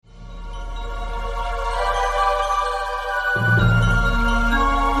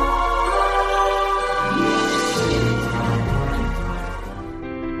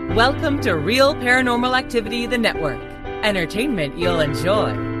Welcome to Real Paranormal Activity, the network. Entertainment you'll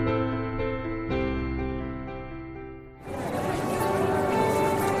enjoy.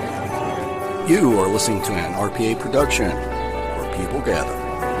 You are listening to an RPA production where people gather.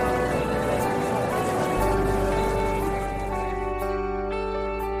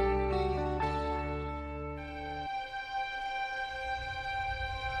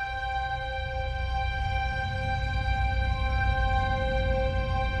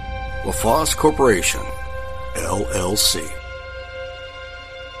 LaFosse Corporation, LLC.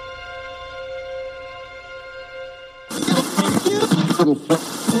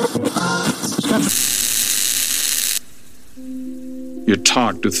 You're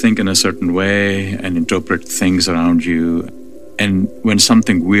taught to think in a certain way and interpret things around you. And when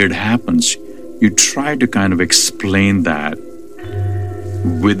something weird happens, you try to kind of explain that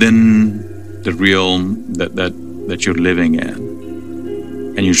within the realm that you're living in.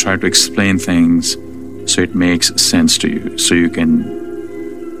 And you try to explain things so it makes sense to you, so you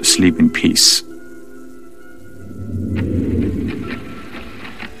can sleep in peace.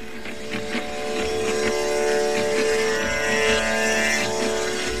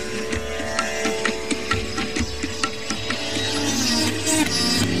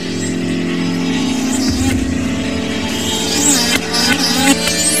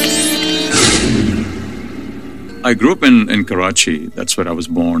 I grew up in Karachi. That's where I was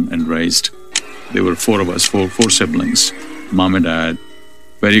born and raised. There were four of us, four siblings, mom and dad,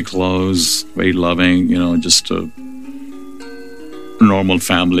 very close, very loving, just a normal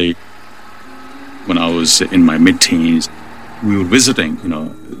family. When I was in my mid-teens, we were visiting,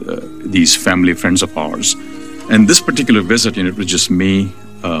 these family friends of ours. And this particular visit, it was just me,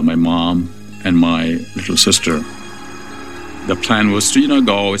 my mom, and my little sister. The plan was to,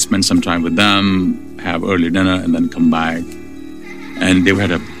 go spend some time with them, have early dinner, and then come back. And they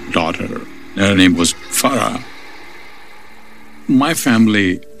had a daughter. Her name was Farah. My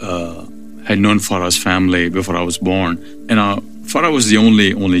family had known Farah's family before I was born. And Farah was the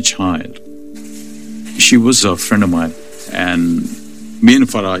only child. She was a friend of mine. And me and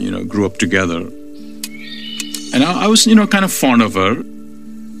Farah, grew up together. And I was, kind of fond of her.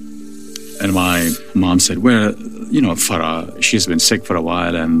 And my mom said, well, Farah, she's been sick for a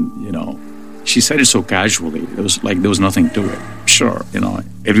while. And, she said it so casually. It was like there was nothing to it. Sure,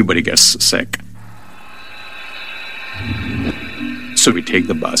 everybody gets sick. So we take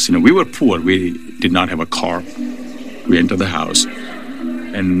the bus. We were poor. We did not have a car. We enter the house.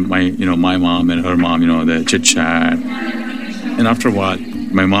 And my mom and her mom, they chit-chat. And after a while,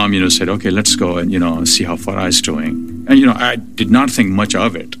 my mom, said, okay, let's go and, see how Farah is doing. And, I did not think much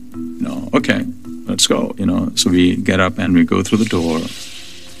of it. Okay, let's go, So we get up and we go through the door.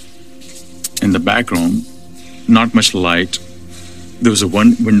 In the back room, not much light. There was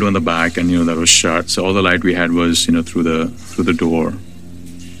one window in the back, and that was shut. So all the light we had was through the door.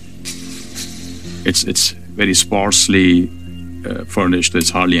 It's very sparsely furnished. There's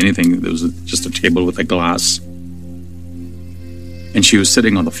hardly anything. There was just a table with a glass, and she was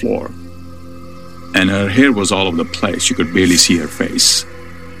sitting on the floor. And her hair was all over the place. You could barely see her face.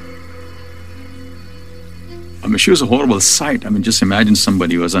 She was a horrible sight. Just imagine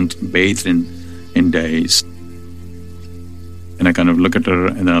somebody who wasn't bathed in days. And I kind of look at her,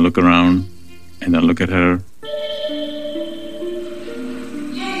 and then I look around, and then I look at her.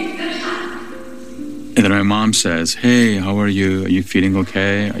 And then my mom says, hey, how are you? Are you feeling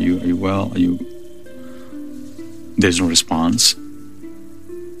okay? Are you well? There's no response.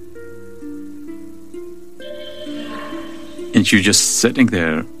 And she's just sitting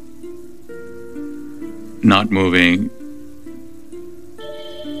there, not moving.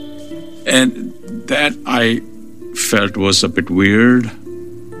 And that I felt was a bit weird.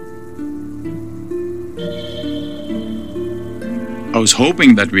 I was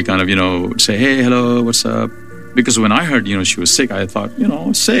hoping that we kind of, would say, hey, hello, what's up? Because when I heard, she was sick, I thought,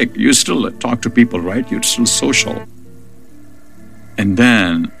 sick. You still talk to people, right? You're still social. And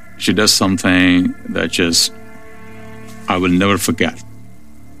then she does something that just, I will never forget.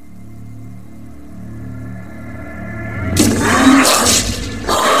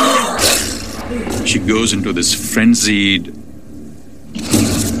 She goes into this frenzied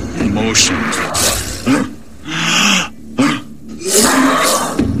motion.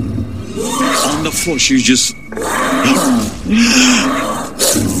 On the floor, she just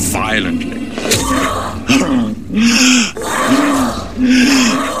violently.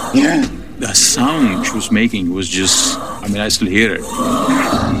 The sound she was making was just, I still hear it.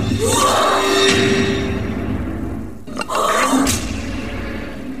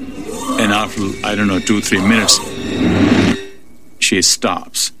 And after, 2-3 minutes, she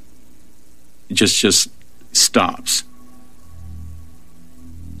stops. just stops,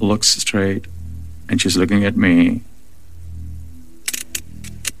 looks straight, and she's looking at me.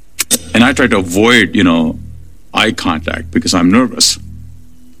 And I try to avoid, eye contact because I'm nervous.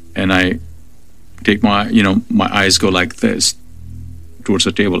 And I take my eyes go like this towards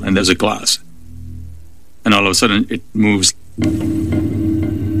the table, and there's a glass. And all of a sudden, it moves. And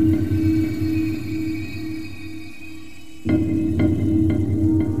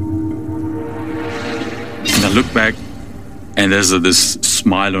I look back, and there's this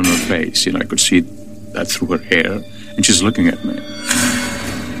smile on her face. I could see that through her hair, and she's looking at me.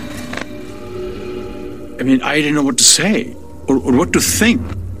 I mean, I didn't know what to say or what to think.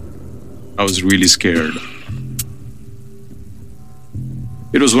 I was really scared.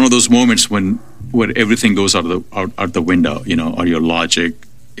 It was one of those moments where everything goes out the window, or your logic,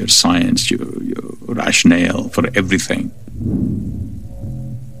 your science, your rationale for everything.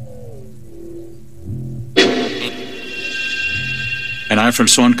 And I felt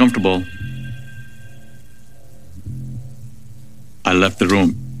so uncomfortable. I left the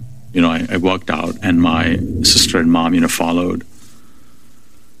room. I walked out, and my sister and mom, followed.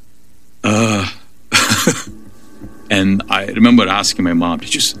 And I remember asking my mom,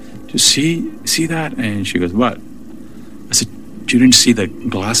 did you see that? And she goes, what? I said, you didn't see the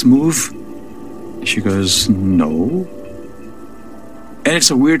glass move? And she goes, no. And it's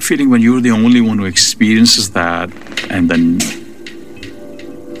a weird feeling when you're the only one who experiences that, and then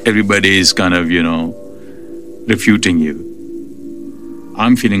everybody is kind of, refuting you.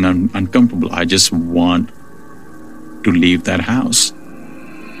 I'm feeling uncomfortable. I just want to leave that house.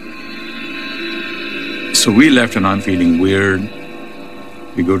 So we left, and I'm feeling weird.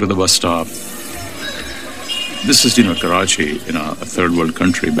 We go to the bus stop. This is, Karachi, a third world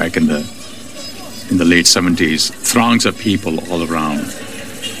country back in the late 70s. Throngs of people all around.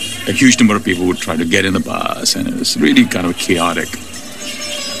 A huge number of people would try to get in the bus, and it was really kind of chaotic.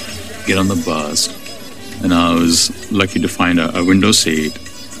 Get on the bus, and I was lucky to find a window seat.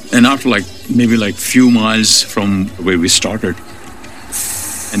 And after maybe few miles from where we started,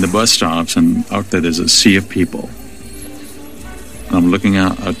 and the bus stops, and out there's a sea of people. And I'm looking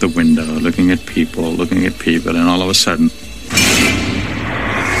out the window, looking at people, and all of a sudden,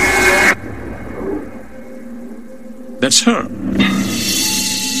 that's her.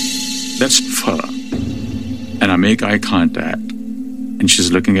 That's Farah. And I make eye contact, and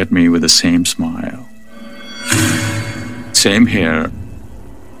she's looking at me with the same smile. Same hair.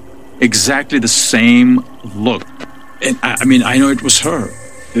 Exactly the same look. And I know it was her.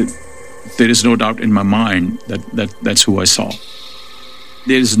 There is no doubt in my mind that's who I saw.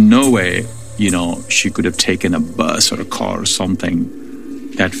 There is no way, she could have taken a bus or a car or something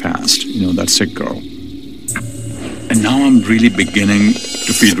that fast, that sick girl. And now I'm really beginning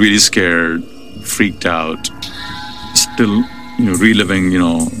to feel really scared, freaked out, still, reliving,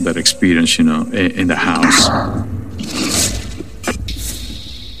 that experience, in the house.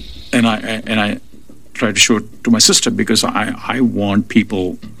 And I try to show it to my sister because I want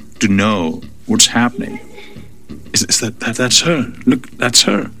people to know what's happening. Is that's her? Look, that's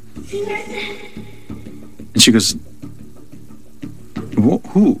her. And she goes,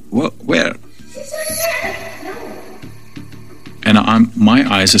 who? What? Where? And my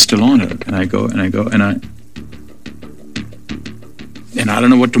eyes are still on her, and I go, and I don't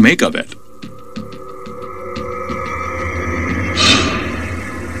know what to make of it.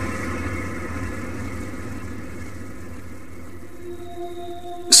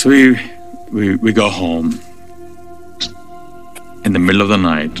 So we go home in the middle of the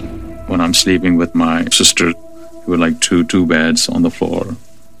night when I'm sleeping with my sister. We were two beds on the floor.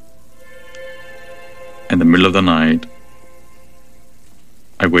 In the middle of the night,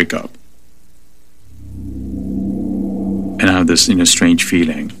 I wake up. And I have this, strange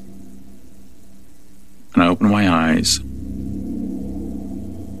feeling. And I open my eyes.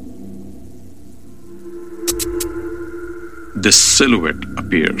 This silhouette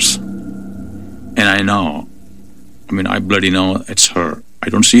appears. And I know. I bloody know it's her. I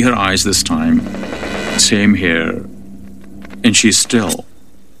don't see her eyes this time. Same hair. And she's still.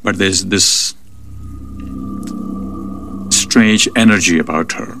 But there's this strange energy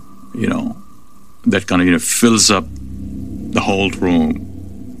about her, that kind of, fills up the whole room.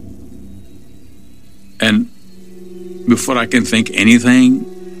 And before I can think anything,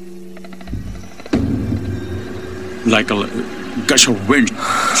 like a gush of wind,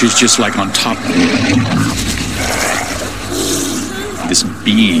 she's just on top of me. This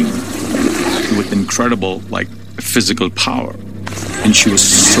being with incredible, physical power. And she was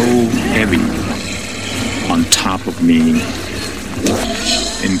so heavy on top of me.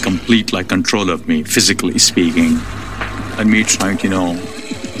 in complete control of me, physically speaking, and me trying to,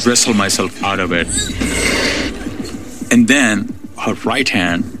 wrestle myself out of it. And then her right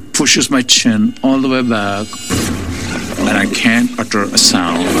hand pushes my chin all the way back, and I can't utter a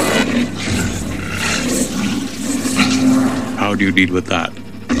sound. How do you deal with that?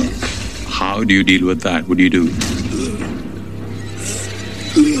 How do you deal with that? What do you do?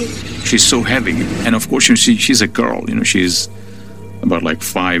 She's so heavy. And of course, she's a girl, she's about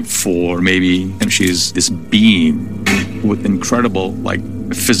 5'4", maybe. And she's this being with incredible,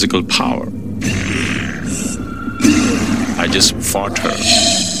 physical power. I just fought her.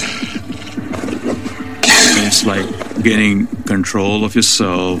 And it's like getting control of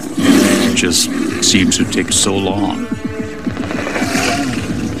yourself just seems to take so long.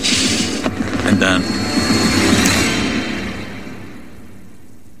 And then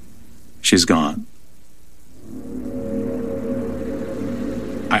she's gone.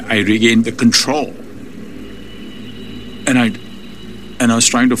 I regained the control. And I was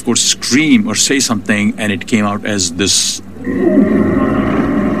trying to, of course, scream or say something, and it came out as this.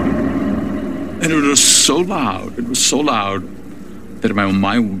 And it was so loud. It was so loud that my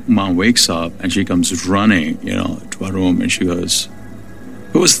mom wakes up and she comes running, to our room, and she goes,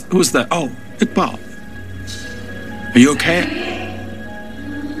 "Who's that? Oh, Iqbal. Are you okay?"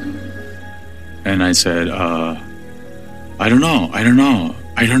 And I said, I don't know.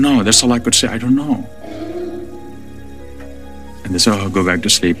 That's all I could say. I don't know. And they said, "Oh, go back to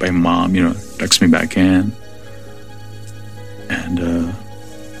sleep." My mom, tucks me back in. And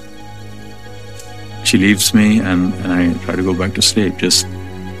she leaves me, and I try to go back to sleep, just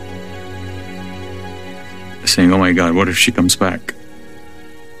saying, "Oh my God, what if she comes back?"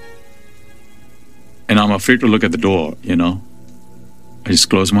 And I'm afraid to look at the door, I just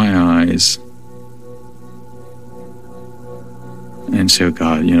close my eyes and say, "Oh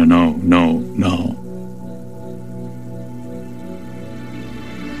God, no.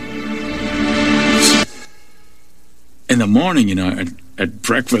 In the morning, at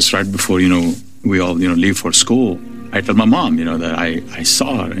breakfast, right before, we all, leave for school, I tell my mom, that I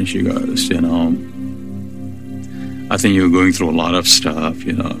saw her, and she goes, "I think you're going through a lot of stuff,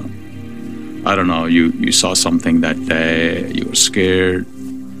 I don't know, you saw something that day, you were scared."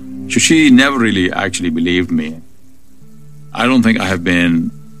 She never really actually believed me. I don't think I have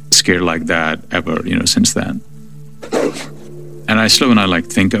been scared like that ever, since then. And I still, when I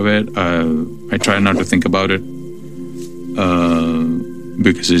think of it, I try not to think about it,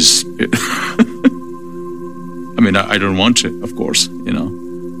 because I don't want to, of course,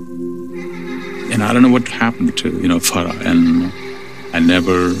 And I don't know what happened to, Farah, and I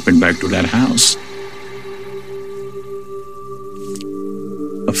never went back to that house.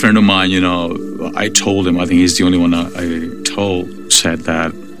 A friend of mine, I told him, I think he's the only one I told, said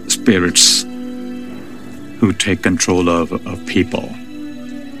that spirits who take control of people.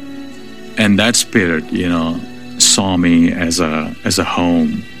 And that spirit, saw me as a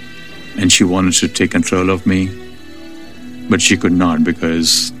home, and she wanted to take control of me, but she could not,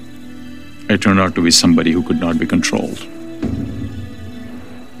 because I turned out to be somebody who could not be controlled.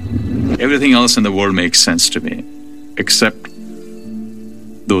 Everything else in the world makes sense to me, except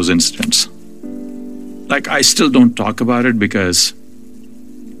those incidents. I still don't talk about it because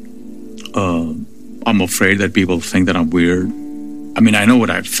I'm afraid that people think that I'm weird. I know what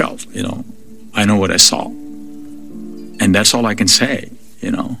I felt, I know what I saw. And that's all I can say,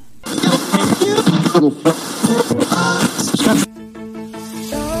 Don't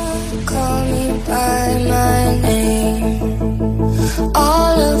call me by my name.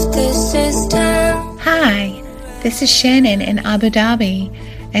 All of this is time. Hi, this is Shannon in Abu Dhabi,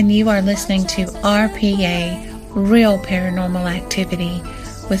 and you are listening to RPA, Real Paranormal Activity,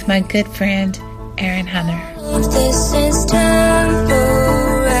 with my good friend, Aaron Hunter. All of this is temporary.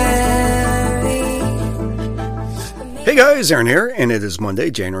 Hey guys, Aaron here, and it is Monday,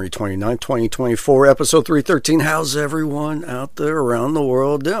 January 29, 2024, episode 313. How's everyone out there around the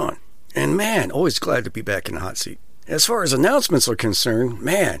world doing? And man, always glad to be back in the hot seat. As far as announcements are concerned,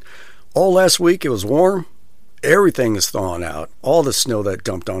 man, all last week it was warm. Everything is thawing out. All the snow that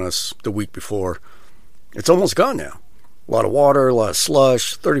dumped on us the week before, it's almost gone now. A lot of water, a lot of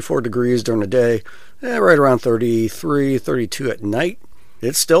slush, 34 degrees during the day, right around 33, 32 at night.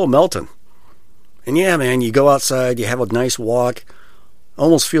 It's still melting. And yeah, man, you go outside, you have a nice walk,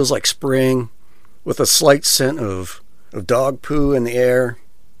 almost feels like spring, with a slight scent of dog poo in the air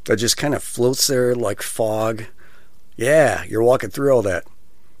that just kind of floats there like fog. Yeah, you're walking through all that.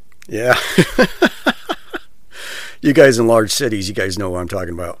 Yeah. You guys in large cities, you guys know what I'm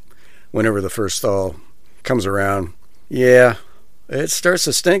talking about. Whenever the first thaw comes around, yeah, It starts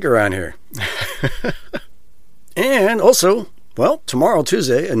to stink around here. And also, well, tomorrow,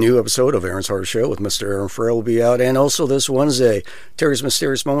 Tuesday, a new episode of Aaron's Horror Show with Mr. Aaron Farrell will be out. And also this Wednesday, Terry's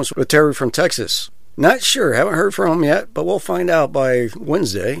Mysterious Moments with Terry from Texas. Not sure, haven't heard from him yet, but we'll find out by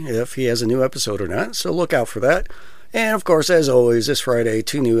Wednesday if he has a new episode or not. So look out for that. And of course, as always, this Friday,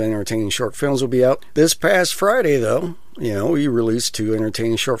 2 new entertaining short films will be out. This past Friday, though, we released 2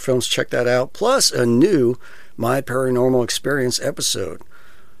 entertaining short films. Check that out. Plus a new My Paranormal Experience episode.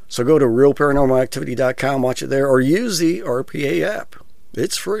 So go to realparanormalactivity.com, watch it there, or use the RPA app.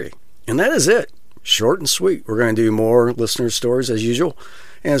 It's free. And that is it. Short and sweet. We're going to do more listener stories as usual.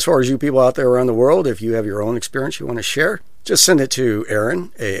 And as far as you people out there around the world, if you have your own experience you want to share, just send it to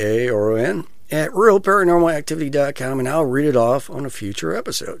Aaron, A-A-R-O-N, at realparanormalactivity.com, and I'll read it off on a future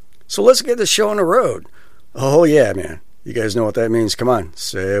episode. So let's get this show on the road. Oh yeah, man. You guys know what that means. Come on,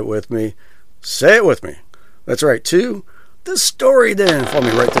 say it with me. Say it with me. That's right, to the story den.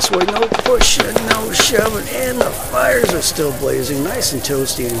 Follow me right this way. No pushing, no shoving, and the fires are still blazing. Nice and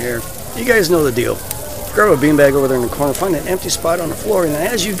toasty in here. You guys know the deal. Grab a beanbag over there in the corner, find an empty spot on the floor, and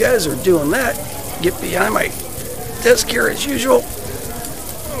as you guys are doing that, get behind my desk here as usual.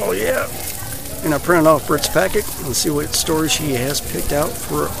 Oh yeah. And I printed off Britt's packet and see what story she has picked out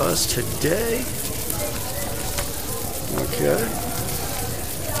for us today. Okay.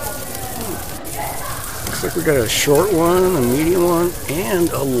 Looks like we got a short one, a medium one, and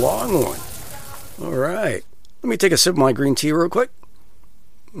a long one. All right. Let me take a sip of my green tea real quick.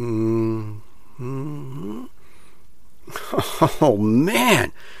 Oh,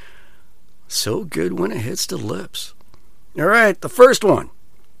 man. So good when it hits the lips. All right, the first one.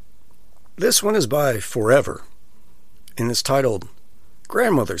 This one is by Forever, and it's titled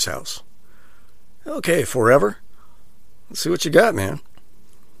Grandmother's House. Okay, Forever. Let's see what you got, man.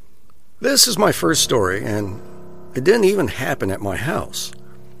 This is my first story, and it didn't even happen at my house.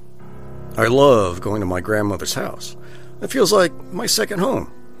 I love going to my grandmother's house. It feels like my second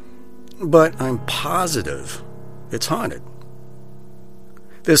home. But I'm positive it's haunted.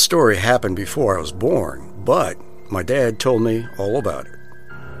 This story happened before I was born, but my dad told me all about it.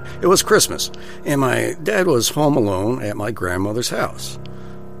 It was Christmas, and my dad was home alone at my grandmother's house.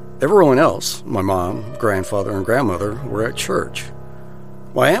 Everyone else, my mom, grandfather, and grandmother, were at church.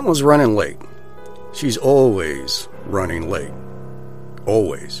 My aunt was running late. She's always running late.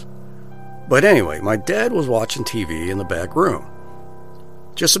 Always. But anyway, my dad was watching TV in the back room.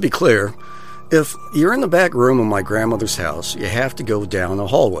 Just to be clear, if you're in the back room of my grandmother's house, you have to go down a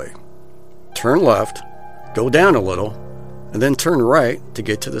hallway. Turn left, go down a little, and then turn right to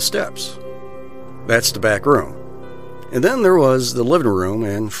get to the steps. That's the back room. And then there was the living room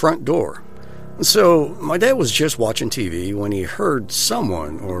and front door. And so my dad was just watching TV when he heard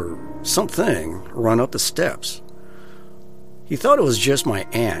someone or something run up the steps. He thought it was just my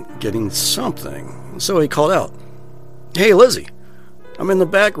aunt getting something, so he called out, "Hey, Lizzie, I'm in the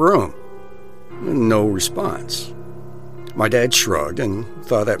back room." No response. My dad shrugged and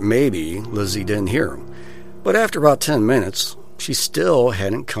thought that maybe Lizzie didn't hear him. But after about 10 minutes, she still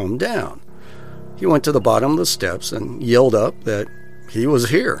hadn't come down. He went to the bottom of the steps and yelled up that he was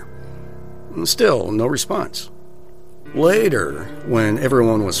here. And still, no response. Later, when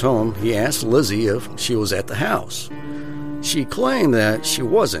everyone was home, he asked Lizzie if she was at the house. She claimed that she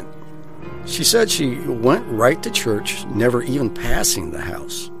wasn't. She said she went right to church, never even passing the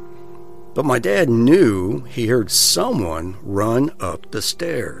house. But my dad knew he heard someone run up the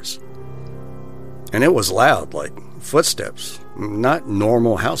stairs. And it was loud, like footsteps, not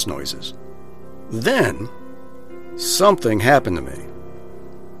normal house noises. Then, something happened to me.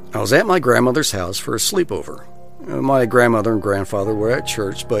 I was at my grandmother's house for a sleepover. My grandmother and grandfather were at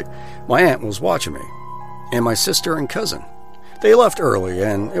church, but my aunt was watching me, and my sister and cousin. They left early,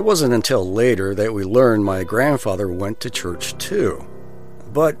 and it wasn't until later that we learned my grandfather went to church too.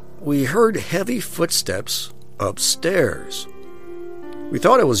 But we heard heavy footsteps upstairs. We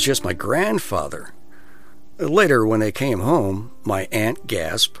thought it was just my grandfather. Later, when they came home, my aunt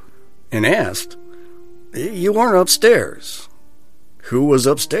gasped and asked, "You weren't upstairs. Who was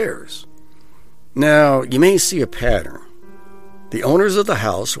upstairs?" Now, you may see a pattern. The owners of the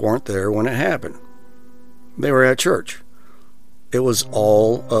house weren't there when it happened. They were at church. It was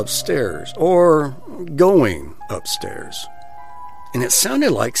all upstairs, or going upstairs. And it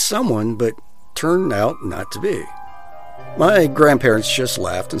sounded like someone, but turned out not to be. My grandparents just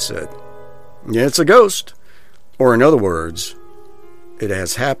laughed and said, "It's a ghost." Or in other words, it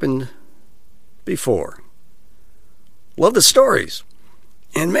has happened before. Love the stories.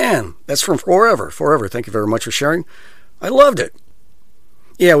 And man, that's from Forever. Forever, thank you very much for sharing. I loved it.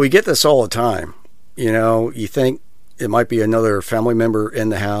 Yeah, we get this all the time. You know, you think it might be another family member in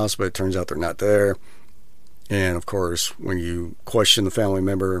the house, but it turns out they're not there. And of course, when you question the family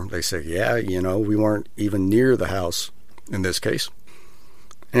member, they say, yeah, we weren't even near the house in this case.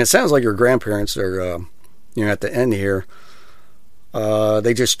 And it sounds like your grandparents are, at the end here,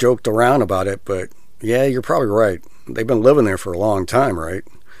 they just joked around about it, but yeah, you're probably right. They've been living there for a long time, right?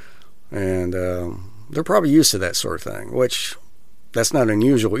 And they're probably used to that sort of thing, which that's not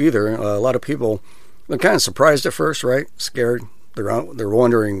unusual either. A lot of people, they're kind of surprised at first, right? Scared. They're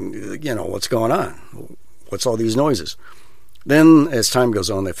wondering, what's going on? What's all these noises? Then, as time goes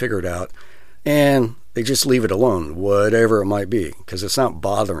on, they figure it out, and they just leave it alone, whatever it might be, because it's not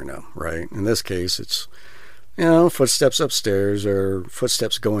bothering them, right? In this case, it's, footsteps upstairs or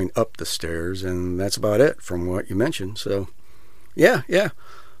footsteps going up the stairs, and that's about it from what you mentioned. So, yeah,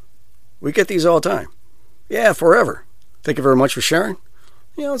 we get these all the time. Yeah, forever. Thank you very much for sharing.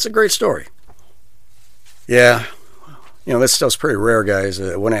 It's a great story. Yeah, this stuff's pretty rare, guys.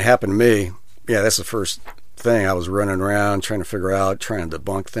 When it happened to me, that's the first thing. I was running around trying to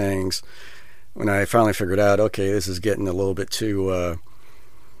debunk things. When I finally figured out, okay, this is getting a little bit too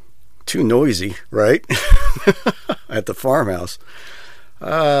noisy, right? At the farmhouse.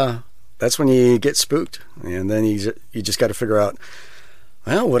 That's when you get spooked. And then you just got to figure out,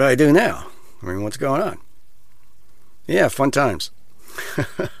 well, what do I do now? What's going on? Yeah, fun times.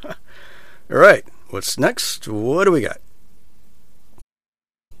 All right, what's next? What do we got?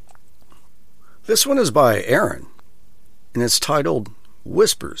 This one is by Aaron, and it's titled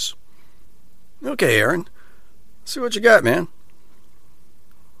Whispers. Okay, Aaron, see what you got, man.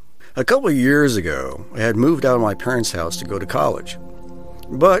 A couple of years ago, I had moved out of my parents' house to go to college,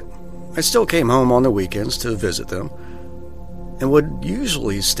 but I still came home on the weekends to visit them and would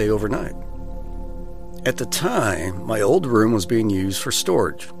usually stay overnight. At the time, my old room was being used for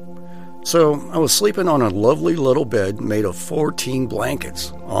storage, so I was sleeping on a lovely little bed made of 14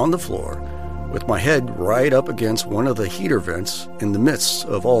 blankets on the floor, with my head right up against one of the heater vents in the midst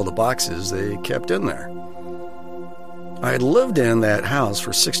of all the boxes they kept in there. I had lived in that house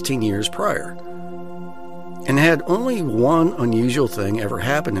for 16 years prior, and had only one unusual thing ever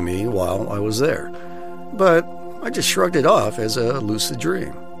happen to me while I was there, but I just shrugged it off as a lucid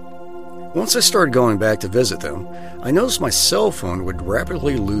dream. Once I started going back to visit them, I noticed my cell phone would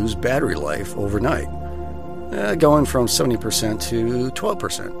rapidly lose battery life overnight, going from 70% to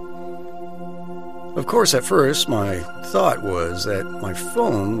 12%. Of course, at first, my thought was that my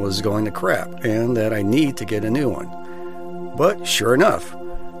phone was going to crap and that I need to get a new one. But sure enough,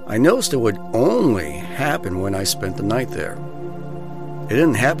 I noticed it would only happen when I spent the night there. It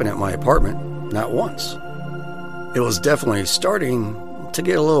didn't happen at my apartment, not once. It was definitely starting to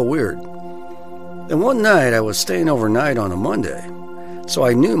get a little weird. And one night I was staying overnight on a Monday, so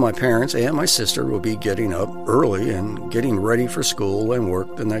I knew my parents and my sister would be getting up early and getting ready for school and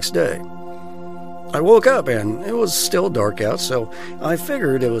work the next day. I woke up and it was still dark out, so I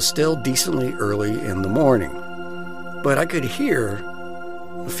figured it was still decently early in the morning. But I could hear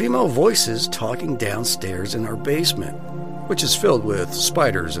female voices talking downstairs in our basement, which is filled with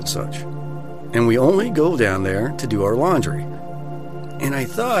spiders and such. And we only go down there to do our laundry. And I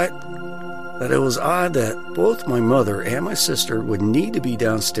thought that it was odd that both my mother and my sister would need to be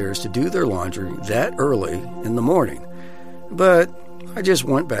downstairs to do their laundry that early in the morning. But I just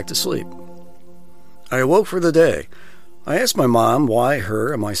went back to sleep. I awoke for the day. I asked my mom why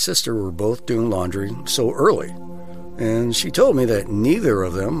her and my sister were both doing laundry so early, and she told me that neither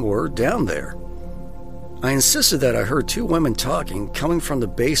of them were down there. I insisted that I heard two women talking coming from the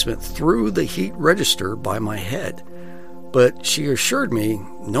basement through the heat register by my head, but she assured me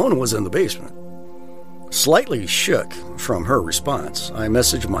no one was in the basement. Slightly shook from her response, I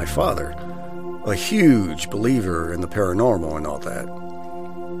messaged my father, a huge believer in the paranormal and all that.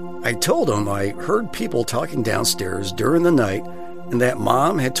 I told him I heard people talking downstairs during the night and that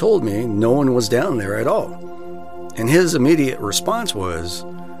Mom had told me no one was down there at all. And his immediate response was,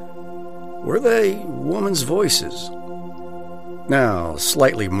 "Were they women's voices?" Now,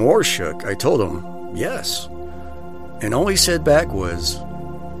 slightly more shook, I told him, yes. And all he said back was,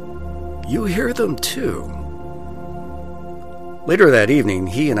 "You hear them too." Later that evening,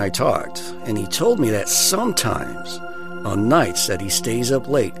 he and I talked, and he told me that sometimes, on nights that he stays up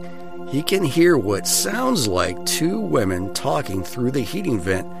late, he can hear what sounds like two women talking through the heating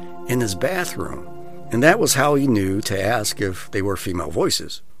vent in his bathroom. And that was how he knew to ask if they were female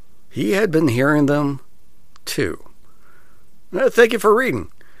voices. He had been hearing them too. Thank you for reading.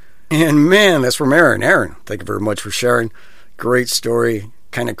 And man, that's from Aaron. Aaron, thank you very much for sharing. Great story,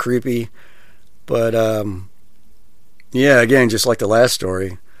 kind of creepy. But yeah, again, just like the last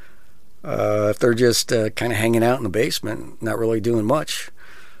story, If they're just kind of hanging out in the basement, not really doing much,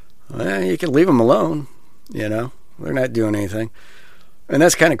 you can leave them alone. You know, they're not doing anything. And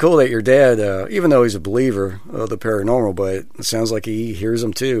that's kind of cool that your dad, even though he's a believer of the paranormal, but it sounds like he hears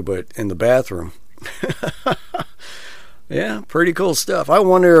them too, but in the bathroom. Yeah, pretty cool stuff. I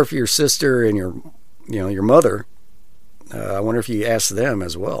wonder if your sister and your mother, I wonder if you asked them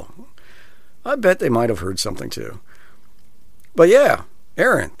as well. I bet they might have heard something too. But yeah,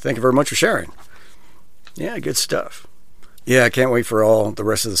 Aaron, thank you very much for sharing. Yeah, good stuff. Yeah, I can't wait for all the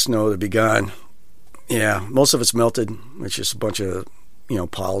rest of the snow to be gone. Yeah, most of it's melted. It's just a bunch of,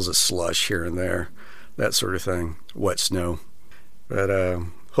 piles of slush here and there, that sort of thing, wet snow. But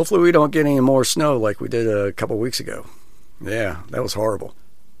hopefully we don't get any more snow like we did a couple weeks ago. Yeah, that was horrible.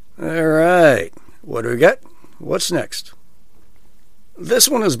 All right, what do we got? What's next? This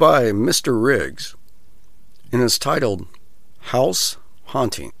one is by Mr. Riggs, and it's titled House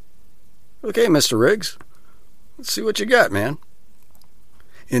Haunting. Okay, Mr. Riggs, let's see what you got, man.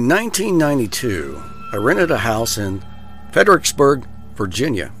 In 1992, I rented a house in Fredericksburg,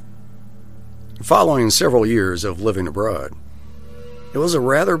 Virginia, following several years of living abroad. It was a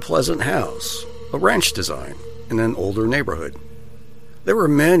rather pleasant house, a ranch design, in an older neighborhood. There were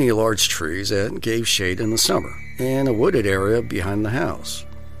many large trees that gave shade in the summer, and a wooded area behind the house.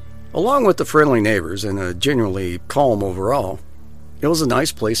 Along with the friendly neighbors and a genuinely calm overall, it was a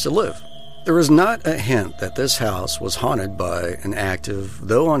nice place to live. There was not a hint that this house was haunted by an active,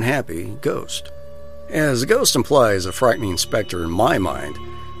 though unhappy, ghost. As ghost implies a frightening specter in my mind,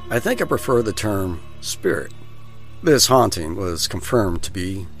 I think I prefer the term spirit. This haunting was confirmed to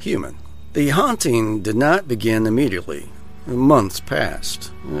be human. The haunting did not begin immediately. Months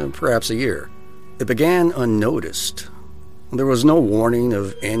passed, perhaps a year. It began unnoticed. There was no warning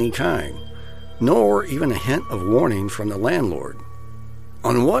of any kind, nor even a hint of warning from the landlord.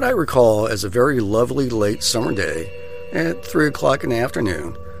 On what I recall as a very lovely late summer day, at 3 o'clock in the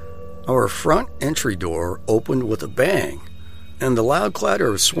afternoon, our front entry door opened with a bang, and the loud clatter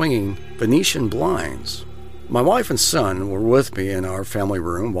of swinging Venetian blinds. My wife and son were with me in our family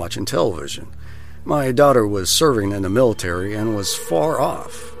room watching television. My daughter was serving in the military and was far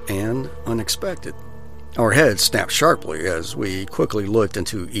off and unexpected. Our heads snapped sharply as we quickly looked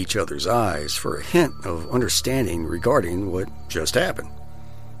into each other's eyes for a hint of understanding regarding what just happened.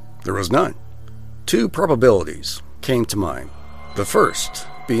 There was none. 2 probabilities came to mind. The first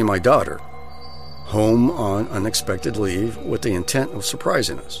being my daughter, home on unexpected leave with the intent of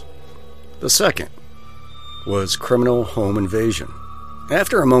surprising us. The second was criminal home invasion.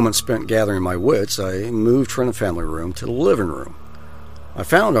 After a moment spent gathering my wits, I moved from the family room to the living room. I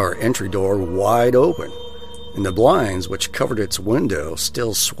found our entry door wide open, and the blinds which covered its window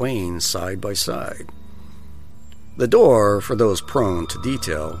still swaying side by side. The door, for those prone to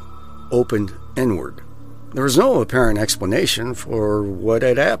detail, opened inward. There was no apparent explanation for what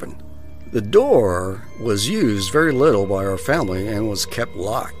had happened. The door was used very little by our family and was kept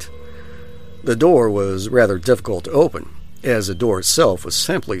locked. The door was rather difficult to open, as the door itself was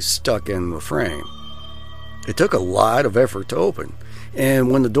simply stuck in the frame. It took a lot of effort to open,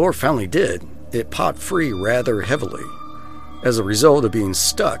 and when the door finally did, it popped free rather heavily, as a result of being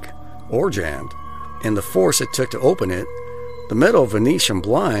stuck or jammed, and the force it took to open it. The metal Venetian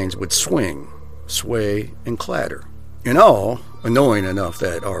blinds would swing, sway, and clatter. In all, annoying enough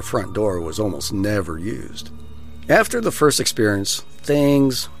that our front door was almost never used. After the first experience,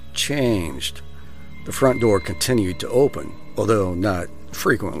 things changed. The front door continued to open, although not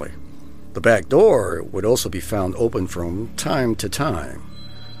frequently. The back door would also be found open from time to time.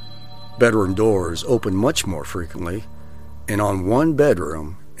 Bedroom doors opened much more frequently, and on one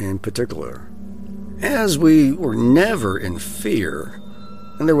bedroom in particular. As we were never in fear,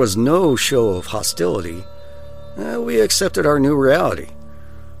 and there was no show of hostility, we accepted our new reality.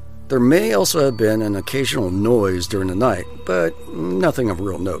 There may also have been an occasional noise during the night, but nothing of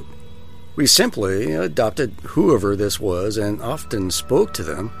real note. We simply adopted whoever this was and often spoke to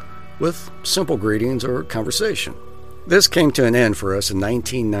them with simple greetings or conversation. This came to an end for us in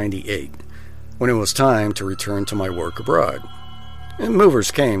 1998, when it was time to return to my work abroad, and movers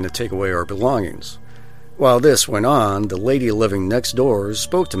came to take away our belongings. While this went on, the lady living next door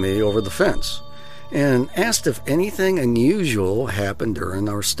spoke to me over the fence and asked if anything unusual happened during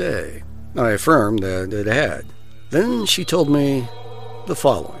our stay. I affirmed that it had. Then she told me the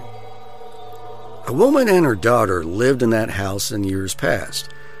following. A woman and her daughter lived in that house in years past.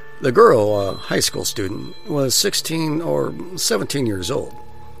 The girl, a high school student, was 16 or 17 years old.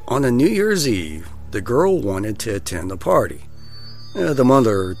 On a New Year's Eve, the girl wanted to attend a party. The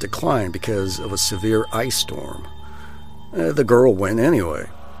mother declined because of a severe ice storm. The girl went anyway.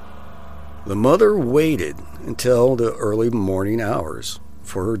 The mother waited until the early morning hours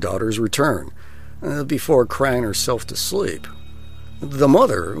for her daughter's return before crying herself to sleep. The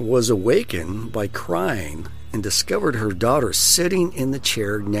mother was awakened by crying and discovered her daughter sitting in the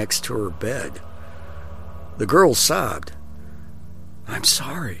chair next to her bed. The girl sobbed, "I'm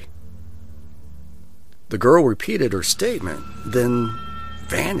sorry." The girl repeated her statement, then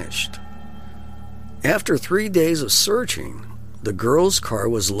vanished. After 3 days of searching, the girl's car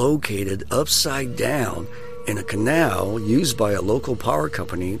was located upside down in a canal used by a local power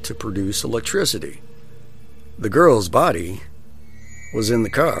company to produce electricity. The girl's body was in the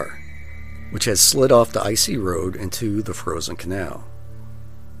car, which had slid off the icy road into the frozen canal.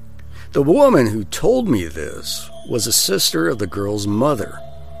 The woman who told me this was a sister of the girl's mother,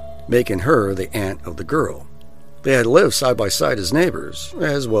 making her the aunt of the girl. They had lived side by side as neighbors,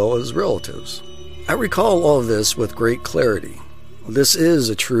 as well as relatives. I recall all of this with great clarity. This is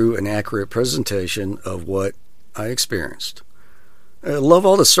a true and accurate presentation of what I experienced. I love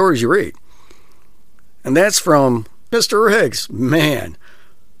all the stories you read. And that's from Mr. Riggs. Man,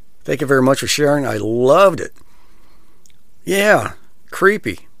 thank you very much for sharing. I loved it. Yeah,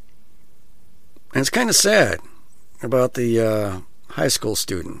 creepy. And it's kind of sad about the high school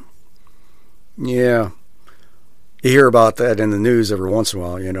student. Yeah, you hear about that in the news every once in a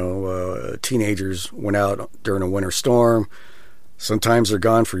while. Teenagers went out during a winter storm. Sometimes they're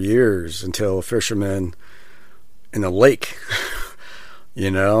gone for years until a fisherman in a lake,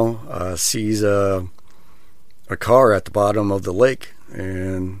 sees a car at the bottom of the lake,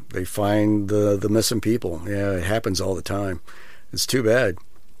 and they find the missing people. Yeah, it happens all the time. It's too bad.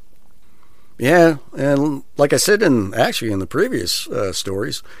 Yeah, and like I said in the previous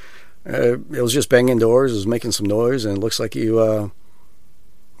stories, it was just banging doors, it was making some noise, and it looks like you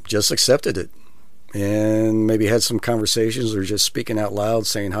just accepted it. And maybe had some conversations or just speaking out loud,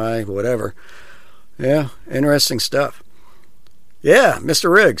 saying hi, whatever. Yeah, interesting stuff. Yeah, Mr.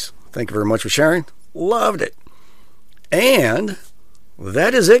 Riggs, thank you very much for sharing. Loved it. And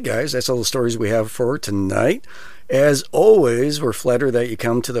that is it, guys. That's all the stories we have for tonight. As always, we're flattered that you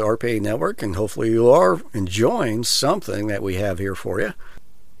come to the RPA network, and hopefully you are enjoying something that we have here for you.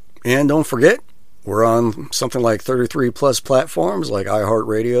 And don't forget, we're on something like 33 plus platforms like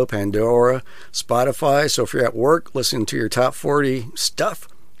iHeartRadio, Pandora, Spotify. So if you're at work listening to your top 40 stuff,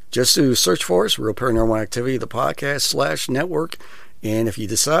 just to search for us, Real Paranormal Activity, the podcast /network. And if you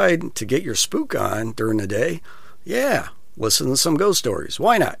decide to get your spook on during the day, yeah, listen to some ghost stories.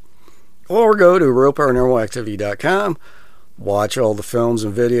 Why not? Or go to realparanormalactivity.com, watch all the films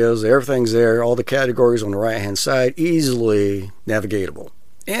and videos. Everything's there. All the categories on the right-hand side, easily navigatable.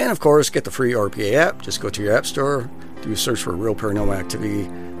 And, of course, get the free RPA app. Just go to your app store, do a search for Real Paranormal Activity,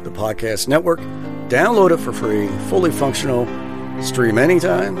 the podcast network. Download it for free, fully functional, stream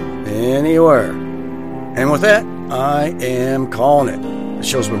anytime, anywhere. And with that, I am calling it. The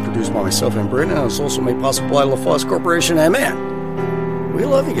show's been produced by myself and Brendan, and it's also made possible by LaFosse Corporation. And man, we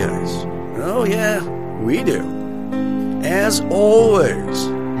love you guys. Oh yeah, we do. As always,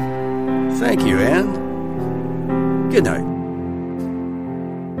 thank you and good night.